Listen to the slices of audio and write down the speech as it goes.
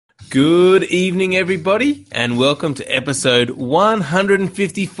Good evening, everybody, and welcome to episode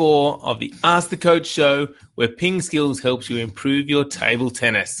 154 of the Ask the Coach show, where Ping Skills helps you improve your table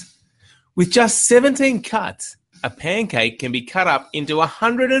tennis. With just 17 cuts, a pancake can be cut up into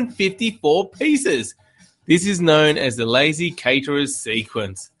 154 pieces. This is known as the Lazy Caterer's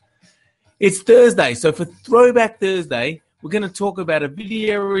sequence. It's Thursday, so for Throwback Thursday, we're going to talk about a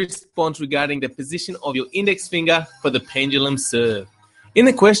video response regarding the position of your index finger for the pendulum serve. In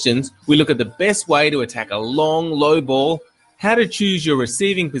the questions, we look at the best way to attack a long, low ball, how to choose your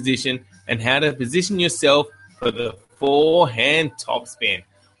receiving position, and how to position yourself for the forehand topspin.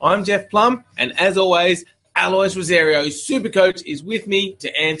 I'm Jeff Plum, and as always, Alois Rosario, Super Coach, is with me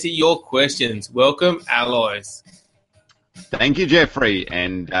to answer your questions. Welcome, Alois. Thank you, Jeffrey.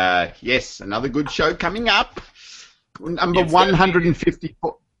 And yes, another good show coming up. Number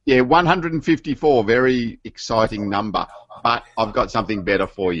 154. Yeah, 154. Very exciting number. But I've got something better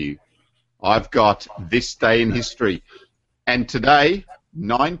for you. I've got this day in history. And today,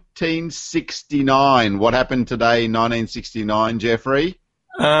 1969. What happened today in 1969, Jeffrey?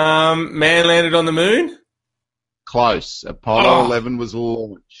 Man landed on the moon? Close. Apollo 11 was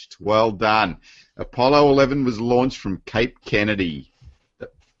launched. Well done. Apollo 11 was launched from Cape Kennedy,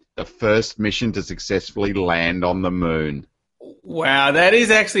 the first mission to successfully land on the moon. Wow, that is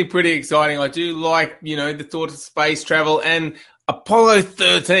actually pretty exciting. I do like, the thought of space travel, and Apollo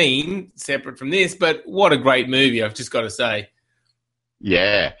 13, separate from this, but what a great movie, I've just got to say.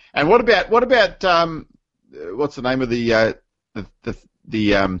 Yeah. And what about what's the name of the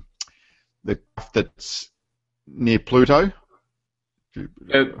craft that's near Pluto?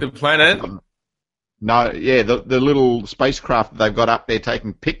 The planet? No, yeah, the little spacecraft that they've got up there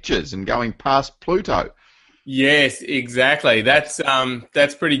taking pictures and going past Pluto. Yes, exactly. That's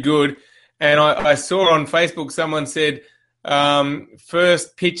pretty good. And I saw on Facebook someone said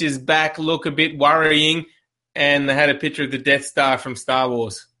first pictures back look a bit worrying, and they had a picture of the Death Star from Star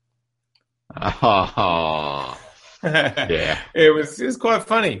Wars. Oh, yeah. It was quite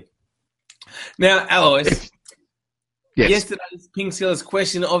funny. Now, Alois, yes. Yesterday's Ping Skills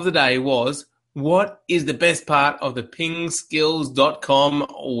question of the day was, what is the best part of the pingskills.com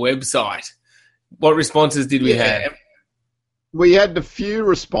website? What responses did we have? We had a few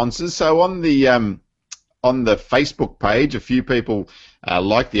responses. So on the Facebook page, a few people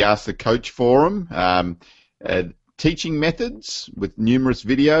like the Ask the Coach forum, teaching methods with numerous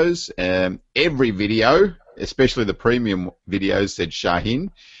videos. Every video, especially the premium videos, said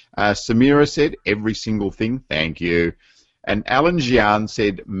Shahin. Samira said every single thing, thank you. And Alan Jian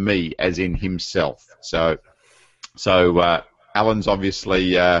said me, as in himself. So Alan's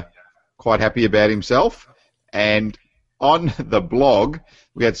obviously quite happy about himself. And on the blog,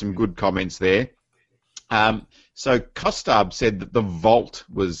 we had some good comments there. So Kostab said that the vault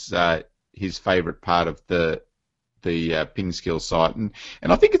was his favourite part of the Ping Skills site. And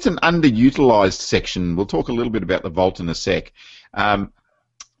I think it's an underutilised section. We'll talk a little bit about the vault in a sec.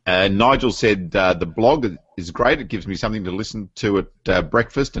 Nigel said the blog is great. It gives me something to listen to at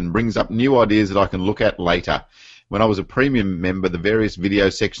breakfast and brings up new ideas that I can look at later. When I was a premium member, the various video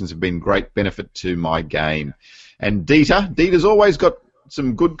sections have been great benefit to my game. And Dieter's always got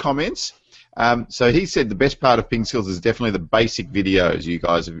some good comments. So he said the best part of Ping Skills is definitely the basic videos you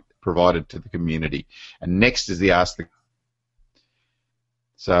guys have provided to the community. And next is the Ask the...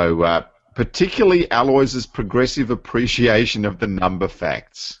 So particularly Alois's progressive appreciation of the number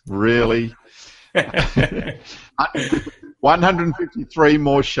facts. Really? 153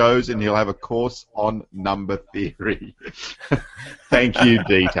 more shows and he'll have a course on number theory. Thank you,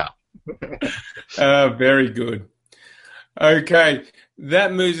 Dieter. Very good. Okay,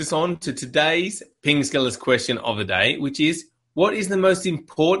 that moves us on to today's Ping Skills question of the day, which is, what is the most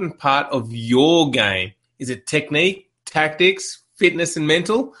important part of your game? Is it technique, tactics, fitness, and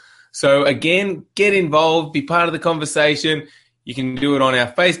mental? So again, get involved, be part of the conversation. You can do it on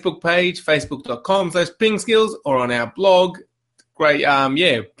our Facebook page, facebook.com/pingskills, or on our blog. Great,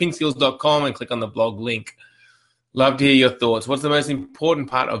 pingskills.com, and click on the blog link. Love to hear your thoughts. What's the most important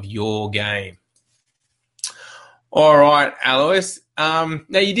part of your game? All right, Alois. Now,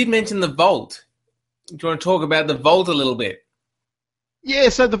 you did mention the vault. Do you want to talk about the vault a little bit? Yeah,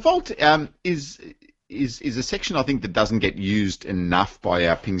 so the vault is a section I think that doesn't get used enough by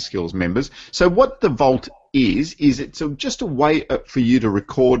our Ping Skills members. So what the vault is it's just a way for you to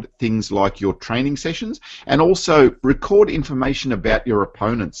record things like your training sessions and also record information about your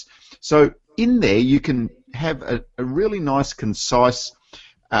opponents. So in there you can have a really nice, concise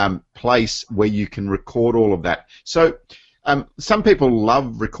place where you can record all of that. So Some people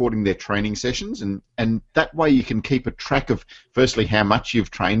love recording their training sessions, and that way you can keep a track of, firstly, how much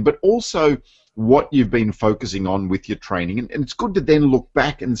you've trained, but also what you've been focusing on with your training. And it's good to then look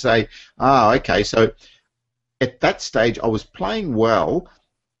back and say, okay, so at that stage I was playing well,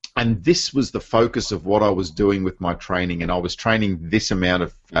 and this was the focus of what I was doing with my training, and I was training this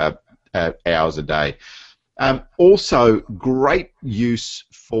amount of hours a day. Also, great use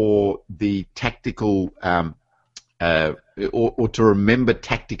for the tactical or to remember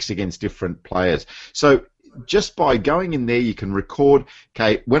tactics against different players. So just by going in there, you can record,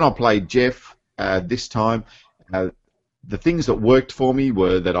 okay, when I played Jeff this time, the things that worked for me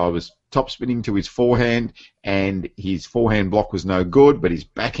were that I was top spinning to his forehand, and his forehand block was no good, but his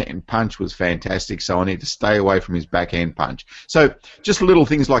backhand punch was fantastic, so I need to stay away from his backhand punch. So just little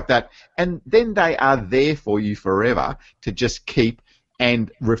things like that, and then they are there for you forever to just keep and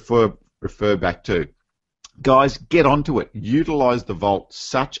refer back to. Guys, get onto it. Utilize the Vault.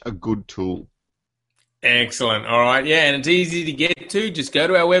 Such a good tool. Excellent. All right. Yeah, and it's easy to get to. Just go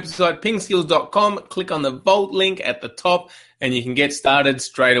to our website, pingskills.com, click on the Vault link at the top, and you can get started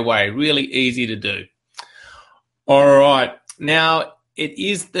straight away. Really easy to do. All right. Now, it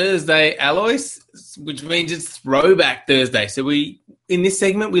is Thursday, Alois, which means it's Throwback Thursday. So in this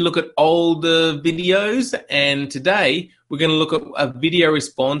segment, we look at older videos, and today we're going to look at a video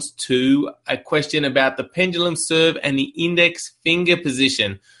response to a question about the pendulum serve and the index finger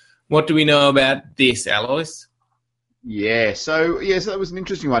position. What do we know about this, Alois? So that was an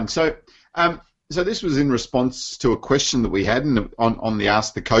interesting one. So this was in response to a question that we had on the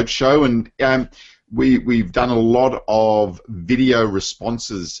Ask the Coach show, and we've done a lot of video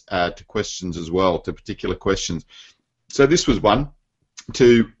responses to questions as well, to particular questions. So this was one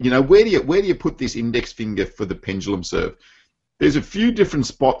to, where do you put this index finger for the pendulum serve? There's a few different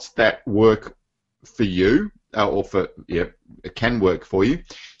spots that work for you. It can work for you.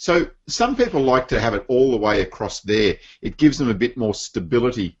 So some people like to have it all the way across there. It gives them a bit more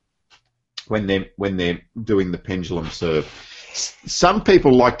stability when they're doing the pendulum serve. Some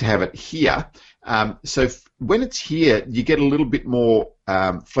people like to have it here. So when it's here, you get a little bit more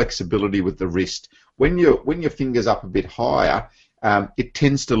flexibility with the wrist. When your finger's up a bit higher, it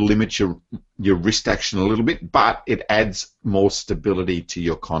tends to limit your wrist action a little bit, but it adds more stability to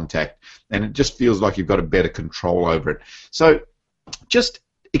your contact, and it just feels like you've got a better control over it. So just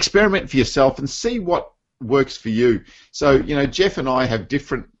experiment for yourself and see what works for you. So, Jeff and I have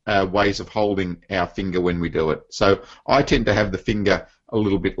different ways of holding our finger when we do it. So I tend to have the finger a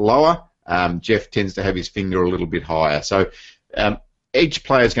little bit lower. Jeff tends to have his finger a little bit higher. So each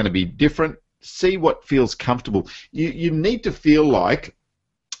player is going to be different. See what feels comfortable. You need to feel like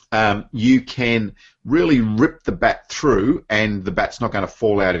you can really rip the bat through and the bat's not going to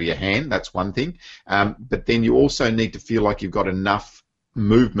fall out of your hand. That's one thing. But then you also need to feel like you've got enough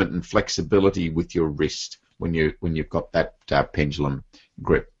movement and flexibility with your wrist when you've got that pendulum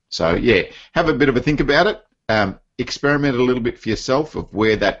grip. So yeah, have a bit of a think about it. Experiment a little bit for yourself of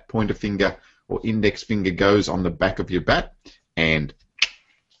where that pointer finger or index finger goes on the back of your bat, and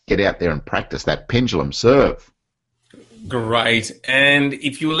get out there and practice that pendulum serve. Great. And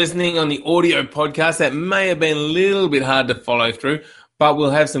if you were listening on the audio podcast, that may have been a little bit hard to follow through, but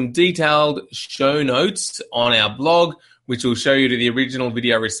we'll have some detailed show notes on our blog, which will show you to the original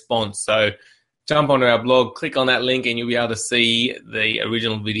video response. So jump onto our blog, click on that link, and you'll be able to see the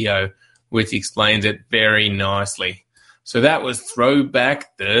original video, which explains it very nicely. So that was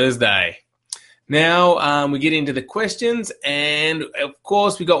Throwback Thursday. Now we get into the questions, and of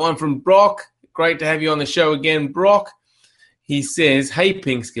course we got one from Brock. Great to have you on the show again, Brock. He says, "Hey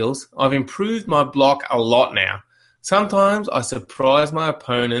Pink Skills, I've improved my block a lot now. Sometimes I surprise my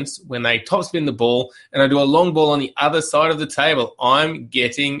opponents when they topspin the ball and I do a long ball on the other side of the table. I'm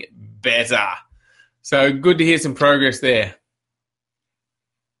getting better." So good to hear some progress there.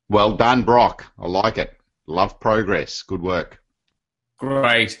 Well done, Brock. I like it. Love progress. Good work.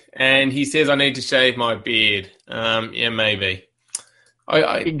 Great. And he says I need to shave my beard. Yeah, maybe.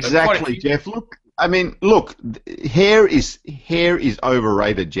 Exactly, Jeff. Look, hair is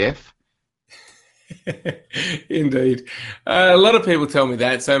overrated, Jeff. Indeed. A lot of people tell me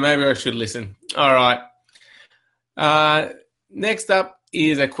that, so maybe I should listen. All right. Next up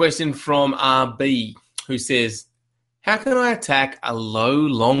is a question from RB, who says, "How can I attack a low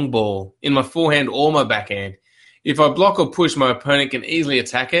long ball in my forehand or my backhand? If I block or push, my opponent can easily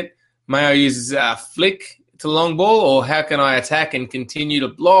attack it. May I use a flick to long ball, or how can I attack and continue to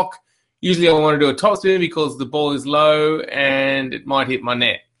block? Usually I want to do a topspin because the ball is low and it might hit my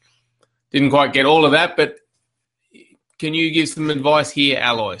net." Didn't quite get all of that, but can you give some advice here,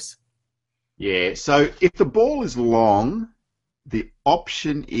 Alois? Yeah, so if the ball is long, the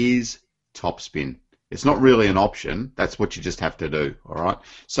option is topspin. It's not really an option. That's what you just have to do. All right.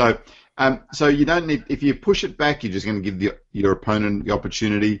 So you don't need. If you push it back, you're just going to give your opponent the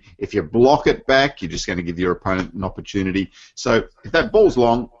opportunity. If you block it back, you're just going to give your opponent an opportunity. So if that ball's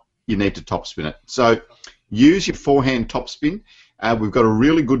long, you need to topspin it. So use your forehand topspin. We've got a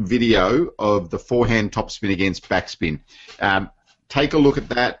really good video of the forehand topspin against backspin. Take a look at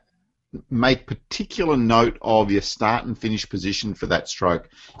that. Make particular note of your start and finish position for that stroke.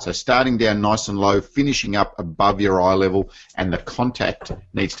 So starting down nice and low, finishing up above your eye level, and the contact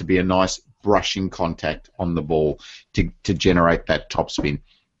needs to be a nice brushing contact on the ball to generate that topspin.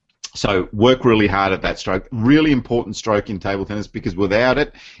 So work really hard at that stroke. Really important stroke in table tennis, because without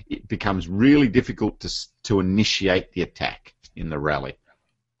it, it becomes really difficult to initiate the attack in the rally.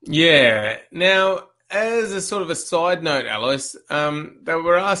 Yeah. Now, as a sort of a side note, Alois, they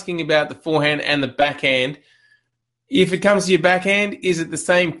were asking about the forehand and the backhand. If it comes to your backhand, is it the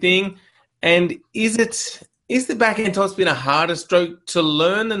same thing? And is the backhand topspin a harder stroke to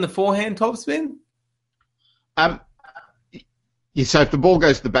learn than the forehand topspin? Yeah, so if the ball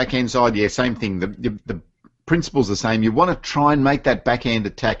goes to the backhand side, yeah, same thing. The principle's the same. You want to try and make that backhand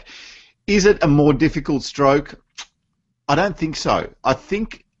attack. Is it a more difficult stroke? I don't think so. I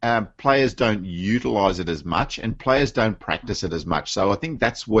think players don't utilize it as much, and players don't practice it as much. So I think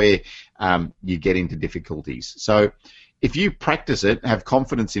that's where you get into difficulties. So if you practice it, have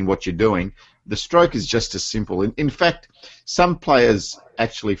confidence in what you're doing, the stroke is just as simple. In fact, some players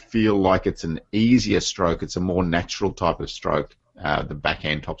actually feel like it's an easier stroke. It's a more natural type of stroke, the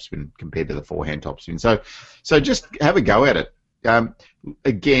backhand topspin compared to the forehand topspin. So just have a go at it.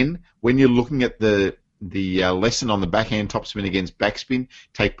 Again, when you're looking at the lesson on the backhand topspin against backspin,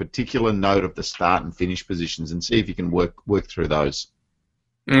 take particular note of the start and finish positions and see if you can work through those.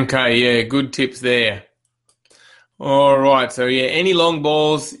 Okay, yeah, good tips there. All right, so yeah, any long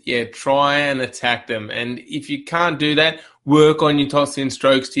balls, yeah, try and attack them. And if you can't do that, work on your topspin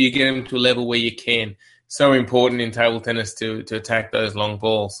strokes till you get them to a level where you can. So important in table tennis to attack those long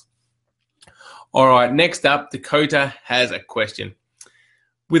balls. All right, next up, Dakota has a question.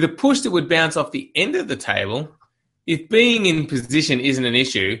 With a push that would bounce off the end of the table, if being in position isn't an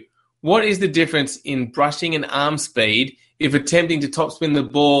issue, what is the difference in brushing and arm speed if attempting to topspin the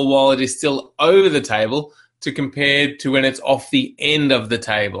ball while it is still over the table to compare to when it's off the end of the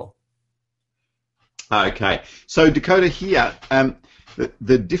table? Okay, so Dakota here,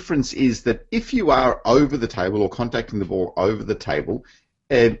 the difference is that if you are over the table or contacting the ball over the table,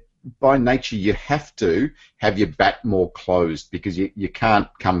 by nature you have to have your bat more closed, because you can't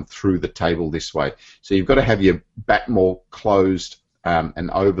come through the table this way. So you've got to have your bat more closed and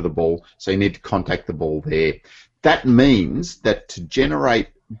over the ball, so you need to contact the ball there. That means that to generate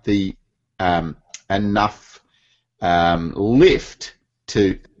the enough lift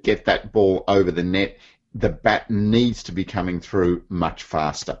to get that ball over the net, the bat needs to be coming through much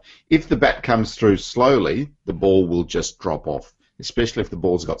faster. If the bat comes through slowly, the ball will just drop off, especially if the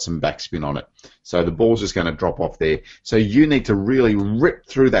ball's got some backspin on it. So the ball's just going to drop off there. So you need to really rip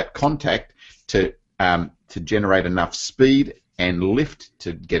through that contact to generate enough speed and lift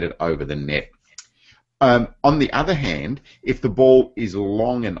to get it over the net. On the other hand, if the ball is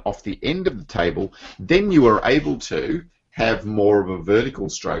long and off the end of the table, then you are able to have more of a vertical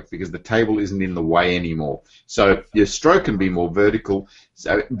stroke because the table isn't in the way anymore. So your stroke can be more vertical.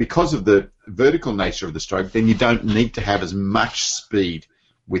 So because of the vertical nature of the stroke, then you don't need to have as much speed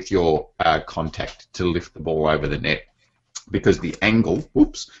with your contact to lift the ball over the net, because the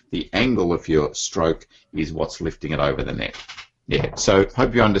angle of your stroke is what's lifting it over the net. Yeah, so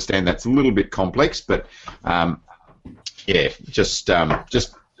hope you understand that's a little bit complex, but yeah, just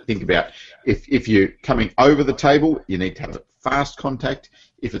think about if you're coming over the table, you need to have a fast contact.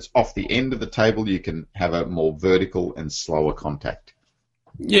 If it's off the end of the table, you can have a more vertical and slower contact.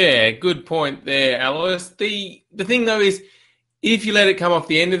 Yeah, good point there, Alois. The thing though is, if you let it come off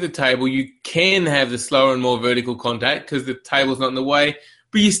the end of the table, you can have the slower and more vertical contact because the table's not in the way,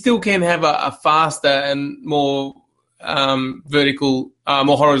 but you still can have a faster and more vertical,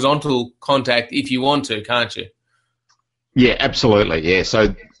 more horizontal contact if you want to, can't you? Yeah, absolutely. Yeah,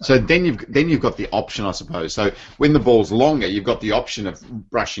 so then you've got the option, I suppose. So when the ball's longer, you've got the option of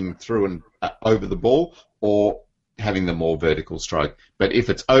brushing through and over the ball, or having the more vertical stroke. But if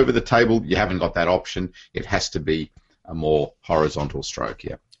it's over the table, you haven't got that option. It has to be a more horizontal stroke.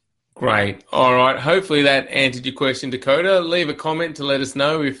 Yeah. Great. All right. Hopefully that answered your question, Dakota. Leave a comment to let us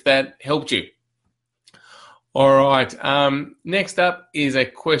know if that helped you. All right. Next up is a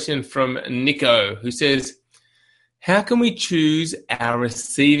question from Nico, who says, how can we choose our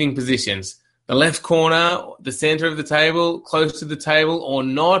receiving positions? the left corner, the center of the table, close to the table, or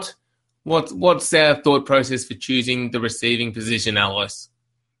not? What's our thought process for choosing the receiving position, Alois?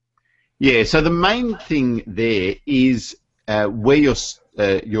 Yeah, so the main thing there is where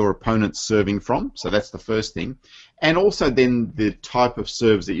your opponent's serving from. So that's the first thing. And also then the type of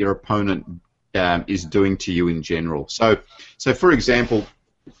serves that your opponent is doing to you in general. So for example,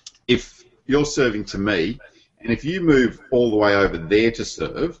 if you're serving to me, and if you move all the way over there to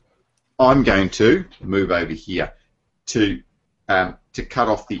serve, I'm going to move over here to cut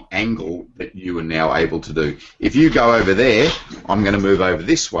off the angle that you are now able to do. If you go over there, I'm going to move over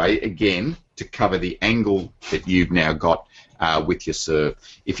this way again to cover the angle that you've now got with your serve.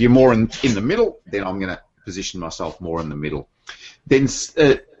 If you're more in the middle, then I'm going to position myself more in the middle. Then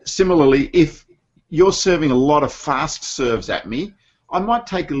similarly, if you're serving a lot of fast serves at me, I might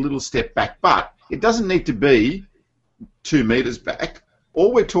take a little step back, but it doesn't need to be 2 meters back.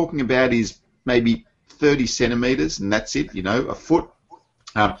 All we're talking about is maybe 30 centimeters, and that's it, a foot.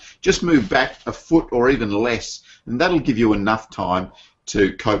 Just move back a foot or even less, and that'll give you enough time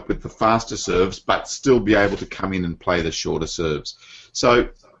to cope with the faster serves, but still be able to come in and play the shorter serves. So,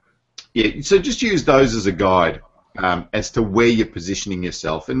 yeah, so just use those as a guide as to where you're positioning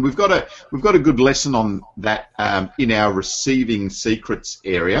yourself, and we've got a good lesson on that in our receiving secrets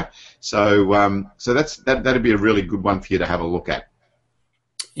area. So, that'd be a really good one for you to have a look at.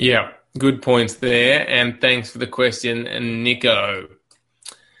 Yeah, good points there, and thanks for the question, Nico.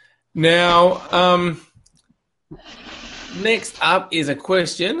 Now, next up is a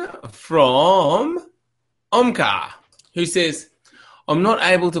question from Omkar, who says, I'm not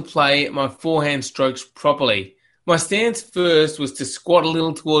able to play my forehand strokes properly. My stance first was to squat a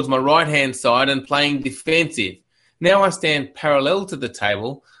little towards my right-hand side and playing defensive. Now I stand parallel to the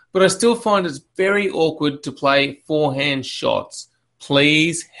table, but I still find it's very awkward to play forehand shots.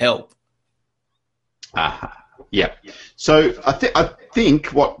 Please help. Yeah. So I think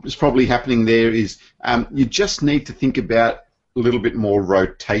what is probably happening there is you just need to think about a little bit more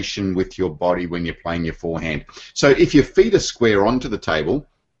rotation with your body when you're playing your forehand. So if your feet are square onto the table,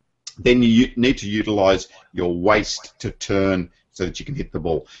 then you need to utilize your waist to turn so that you can hit the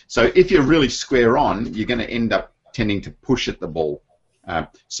ball. So if you're really square on, you're going to end up tending to push at the ball.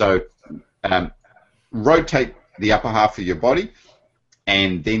 So rotate the upper half of your body,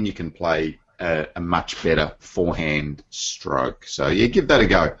 and then you can play a much better forehand stroke. So yeah, give that a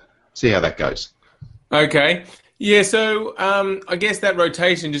go. See how that goes. Okay. Yeah, so I guess that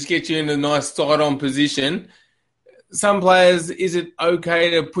rotation just gets you in a nice side-on position. Some players, is it okay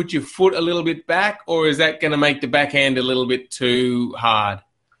to put your foot a little bit back, or is that going to make the backhand a little bit too hard?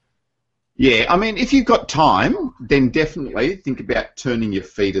 Yeah, I mean, if you've got time, then definitely think about turning your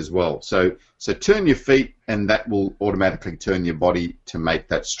feet as well. So turn your feet, and that will automatically turn your body to make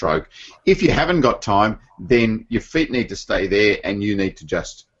that stroke. If you haven't got time, then your feet need to stay there, and you need to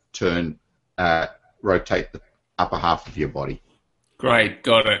just rotate the upper half of your body. Great,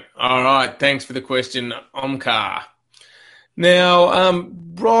 got it. All right, thanks for the question, Omkar. Now,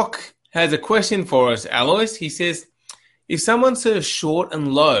 Brock has a question for us, Alois. He says, if someone serves short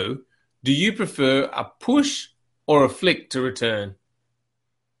and low, do you prefer a push or a flick to return?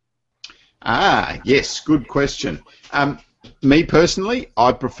 Yes, good question. Me personally,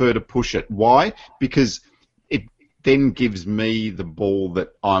 I prefer to push it. Why? Because it then gives me the ball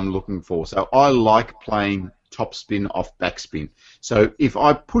that I'm looking for. So I like playing topspin off backspin. So if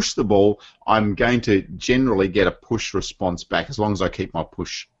I push the ball, I'm going to generally get a push response back as long as I keep my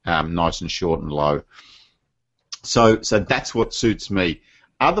push nice and short and low. So that's what suits me.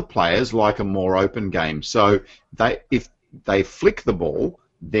 Other players like a more open game. So if they flick the ball,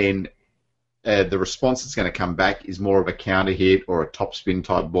 then the response that's going to come back is more of a counter hit or a topspin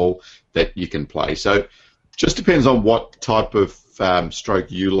type ball that you can play. So just depends on what type of stroke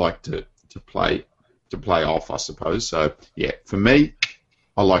you like to play off, I suppose. So yeah, for me,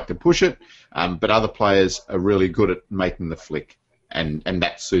 I like to push it, but other players are really good at making the flick, and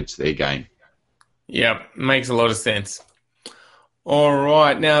that suits their game. Yeah, makes a lot of sense. All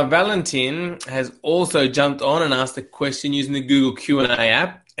right, now Valentin has also jumped on and asked a question using the Google Q&A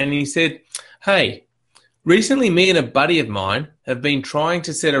app, and he said, hey, recently me and a buddy of mine have been trying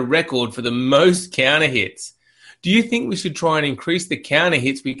to set a record for the most counter hits. Do you think we should try and increase the counter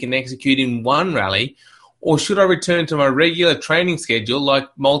hits we can execute in one rally, or should I return to my regular training schedule like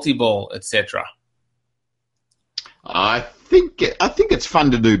multi-ball, etc.? I think it's fun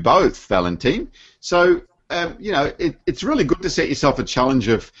to do both, Valentin. So it's really good to set yourself a challenge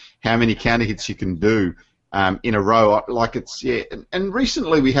of how many counter hits you can do in a row. Like and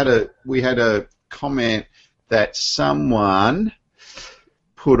recently we had a comment that someone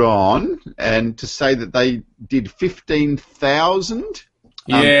put on and to say that they did 15,000.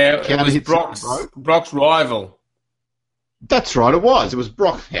 Yeah, it was Brock's rival. That's right, it was. It was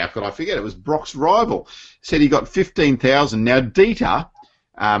Brock. How could I forget? It was Brock's rival. Said he got 15,000. Now, Dieter,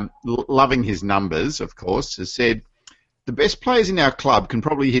 loving his numbers, of course, has said, the best players in our club can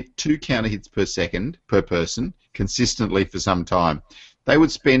probably hit 2 counter hits per second, per person, consistently for some time. They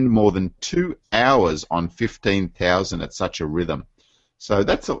would spend more than 2 hours on 15,000 at such a rhythm. So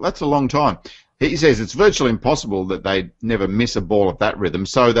that's a long time. He says it's virtually impossible that they'd never miss a ball at that rhythm,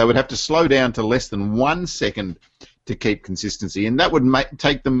 so they would have to slow down to less than 1 second to keep consistency, and that would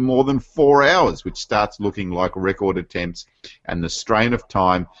take them more than 4 hours, which starts looking like record attempts, and the strain of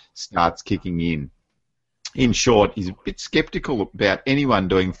time starts kicking in. In short, he's a bit sceptical about anyone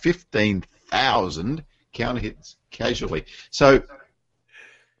doing 15,000 counter hits casually. So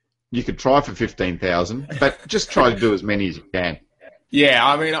you could try for 15,000, but just try to do as many as you can. Yeah,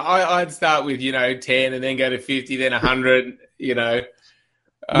 I mean, I'd start with, 10 and then go to 50, then 100,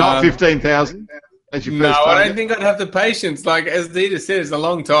 Not 15,000 as your first No, target? I don't think I'd have the patience. Like, as Dieter said, it's a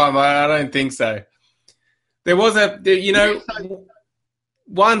long time. I don't think so. There was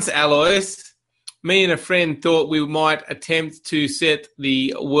once, Alois, me and a friend thought we might attempt to set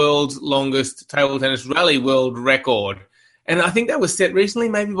the world's longest table tennis rally world record. And I think that was set recently,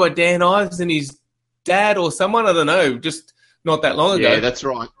 maybe by Dan Ives and his dad or someone. I don't know, just not that long ago. Yeah, that's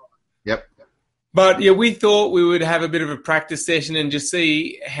right. Yep. But, yeah, we thought we would have a bit of a practice session and just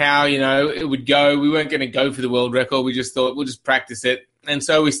see how, it would go. We weren't going to go for the world record. We just thought we'll just practice it. And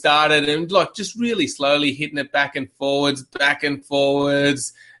so we started and, just really slowly hitting it back and forwards.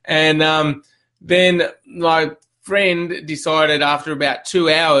 And then my friend decided after about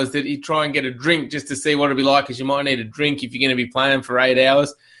 2 hours that he'd try and get a drink just to see what it'd be like, because you might need a drink if you're going to be playing for 8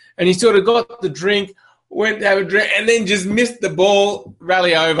 hours. And he sort of got the drink, went to have a drink, and then just missed the ball,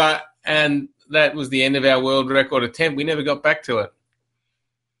 rally over, and that was the end of our world record attempt. We never got back to it.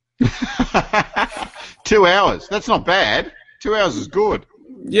 2 hours. That's not bad. 2 hours is good.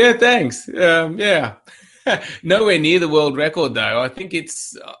 Yeah, thanks. Yeah. Nowhere near the world record, though. I think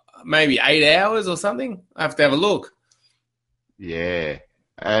it's maybe 8 hours or something. I have to have a look. Yeah.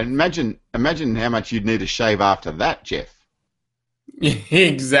 And imagine how much you'd need to shave after that, Jeff.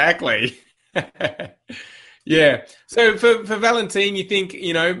 Exactly. Yeah. So for Valentine, you think,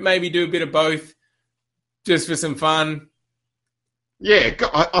 maybe do a bit of both just for some fun? Yeah,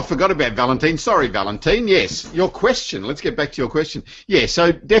 I forgot about Valentine. Sorry, Valentine. Yes, your question. Let's get back to your question. Yeah,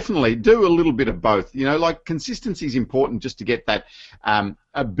 so definitely do a little bit of both. Consistency is important just to get that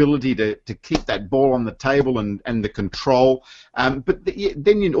ability to keep that ball on the table and the control. But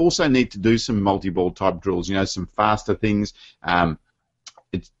then you also need to do some multi-ball type drills, some faster things.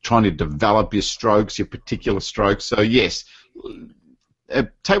 It's trying to develop your strokes, your particular strokes. So, yes,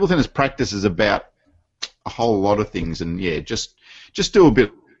 table tennis practice is about a whole lot of things. And, yeah, just do a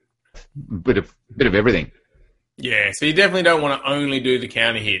bit of everything. Yeah, so you definitely don't want to only do the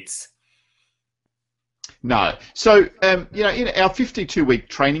counter hits. No. So, in our 52-week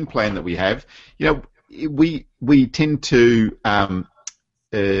training plan that we have, we tend to have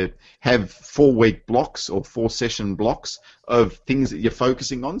 4-week blocks or 4-session blocks of things that you're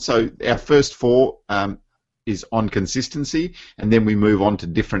focusing on. So our first 4 is on consistency, and then we move on to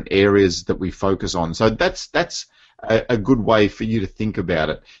different areas that we focus on. So that's a good way for you to think about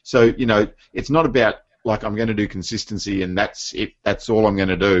it. So, it's not about like I'm going to do consistency and that's it. That's all I'm going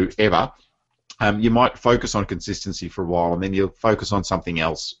to do ever. You might focus on consistency for a while, and then you'll focus on something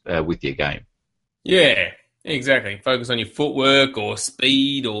else with your game. Yeah, exactly. Focus on your footwork or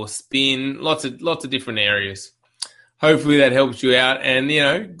speed or spin. Lots of different areas. Hopefully that helps you out,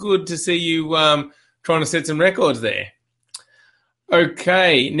 and good to see you trying to set some records there.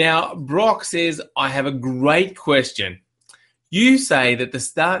 Okay, now Brock says, I have a great question. You say that the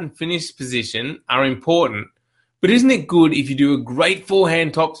start and finish position are important, but isn't it good if you do a great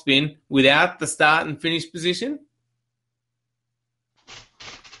forehand topspin without the start and finish position?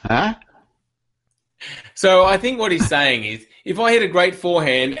 Huh? So I think what he's saying is, if I hit a great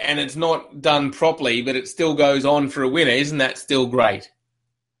forehand and it's not done properly, but it still goes on for a winner, isn't that still great?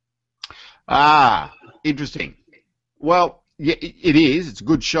 Ah, interesting. Well, yeah, it is. It's a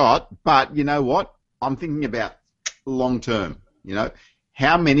good shot, but you know what? I'm thinking about long term.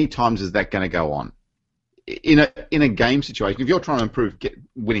 How many times is that going to go on? In a game situation, if you're trying to improve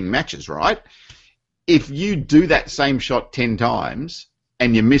winning matches, right? If you do that same shot 10 times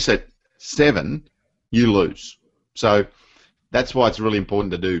and you miss it 7, you lose. So that's why it's really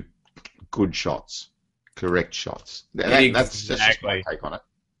important to do good shots, correct shots. That's just my take on it.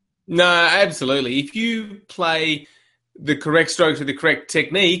 No, absolutely. If you play the correct strokes with the correct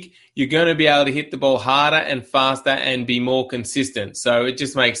technique, you're going to be able to hit the ball harder and faster and be more consistent. So it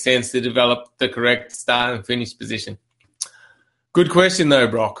just makes sense to develop the correct start and finish position. Good question, though,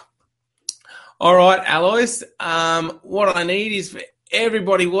 Brock. All right, Alois, what I need is for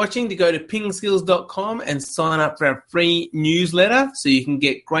everybody watching to go to pingskills.com and sign up for our free newsletter so you can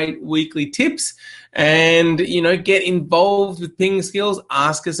get great weekly tips and, get involved with Ping Skills.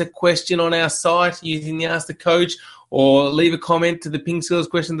 Ask us a question on our site using the Ask the Coach, or leave a comment to the Ping Skills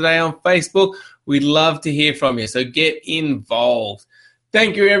question today on Facebook. We'd love to hear from you, so get involved.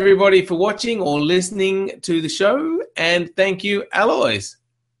 Thank you, everybody, for watching or listening to the show, and thank you, Alois.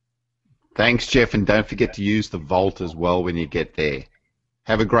 Thanks, Jeff, and don't forget to use the Vault as well when you get there.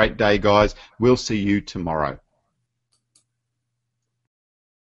 Have a great day, guys. We'll see you tomorrow.